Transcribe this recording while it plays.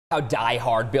How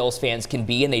die-hard Bills fans can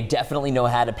be, and they definitely know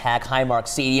how to pack Highmark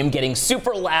Stadium, getting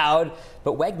super loud.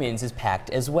 But Wegmans is packed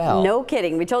as well. No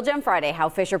kidding. We told you on Friday how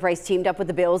Fisher-Price teamed up with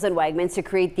the Bills and Wegmans to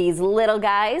create these little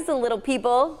guys, the little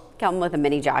people. Come with a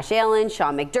mini Josh Allen,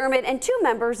 Sean McDermott, and two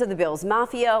members of the Bills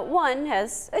Mafia. One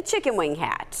has a chicken wing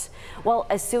hat. Well,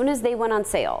 as soon as they went on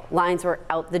sale, lines were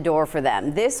out the door for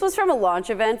them. This was from a launch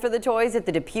event for the toys at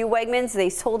the Depew Wegmans. They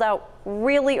sold out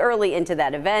really early into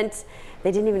that event.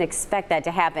 They didn't even expect that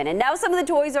to happen. And now some of the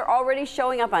toys are already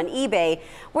showing up on eBay,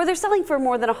 where they're selling for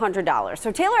more than $100.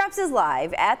 So Taylor Epps is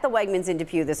live at the Wegmans in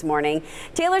Depew this morning.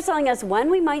 Taylor's telling us when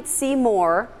we might see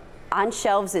more on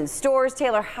shelves in stores.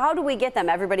 Taylor, how do we get them?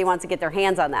 Everybody wants to get their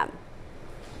hands on them.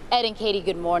 Ed and Katie,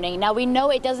 good morning. Now, we know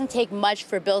it doesn't take much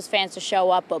for Bills fans to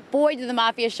show up, but boy, did the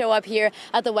Mafia show up here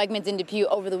at the Wegmans in Depew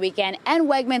over the weekend, and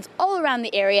Wegmans all around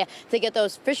the area to get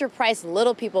those Fisher-Price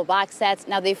Little People box sets.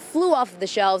 Now, they flew off of the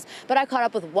shelves, but I caught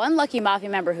up with one lucky Mafia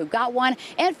member who got one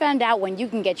and found out when you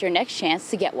can get your next chance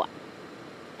to get one.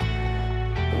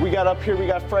 We got up here, we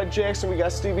got Fred Jackson, we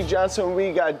got Stevie Johnson,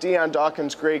 we got Deion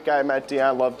Dawkins, great guy, met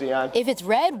Deion, love Deion. If it's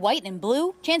red, white, and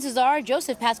blue, chances are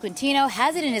Joseph Pasquantino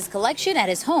has it in his collection at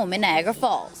his home in Niagara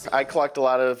Falls. I collect a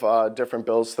lot of different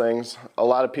Bills things. A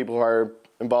lot of people who are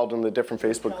involved in the different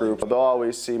Facebook groups, they'll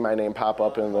always see my name pop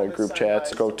up in the group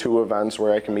chats. Go to events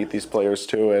where I can meet these players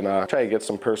too and try to get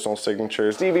some personal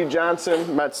signatures. Stevie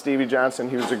Johnson, met Stevie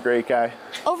Johnson, he was a great guy.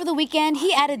 Over the weekend,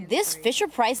 he added this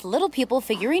Fisher-Price Little People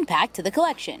figurine pack to the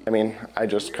collection. I mean, I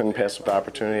just couldn't pass up the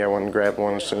opportunity. I went and grabbed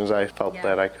one as soon as I felt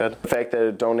that I could. The fact that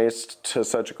it donates to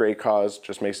such a great cause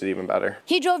just makes it even better.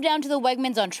 He drove down to the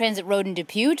Wegmans on Transit Road in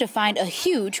Depew to find a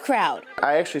huge crowd.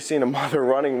 I actually seen a mother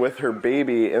running with her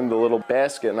baby in the little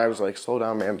basket, and I was like, slow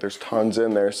down, man, there's tons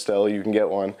in there still, you can get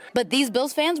one. But these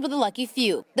Bills fans were the lucky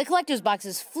few. The collector's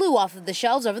boxes flew off of the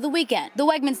shelves over the weekend. The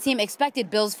Wegmans team expected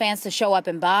Bills fans to show up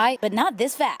and buy, but not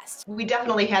this fast. We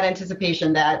definitely had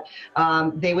anticipation that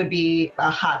they would be a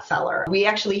hot seller. We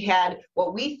actually had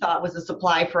what we thought was a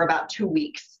supply for about 2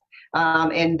 weeks.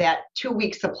 And that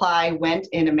 2-week supply went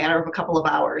in a matter of a couple of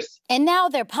hours. And now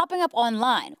they're popping up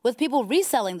online with people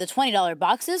reselling the $20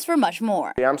 boxes for much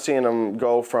more. Yeah, I'm seeing them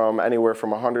go from anywhere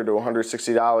from $100 to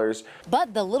 $160.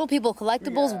 But the Little People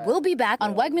collectibles will be back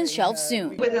on Wegmans shelves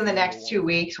soon. Within the next 2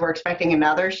 weeks, we're expecting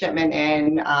another shipment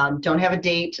in. Don't have a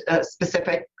date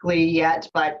specifically yet,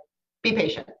 but be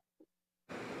patient.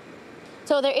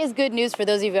 So there is good news for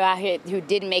those of you out here who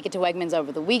didn't make it to Wegmans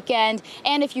over the weekend.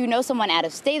 And if you know someone out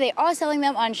of state, they are selling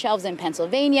them on shelves in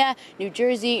Pennsylvania, New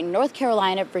Jersey, North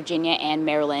Carolina, Virginia, and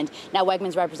Maryland. Now,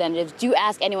 Wegmans representatives do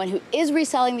ask anyone who is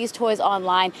reselling these toys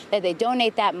online that they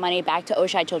donate that money back to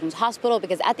Oshai Children's Hospital,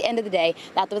 because at the end of the day,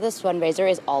 that's what this fundraiser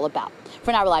is all about.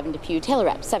 For now, we're live in Depew. Taylor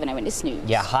Epps, 7 Eyewitness News.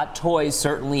 Yeah, hot toys,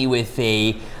 certainly with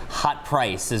a hot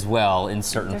price as well in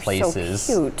certain places.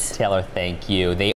 So cute. Taylor, thank you.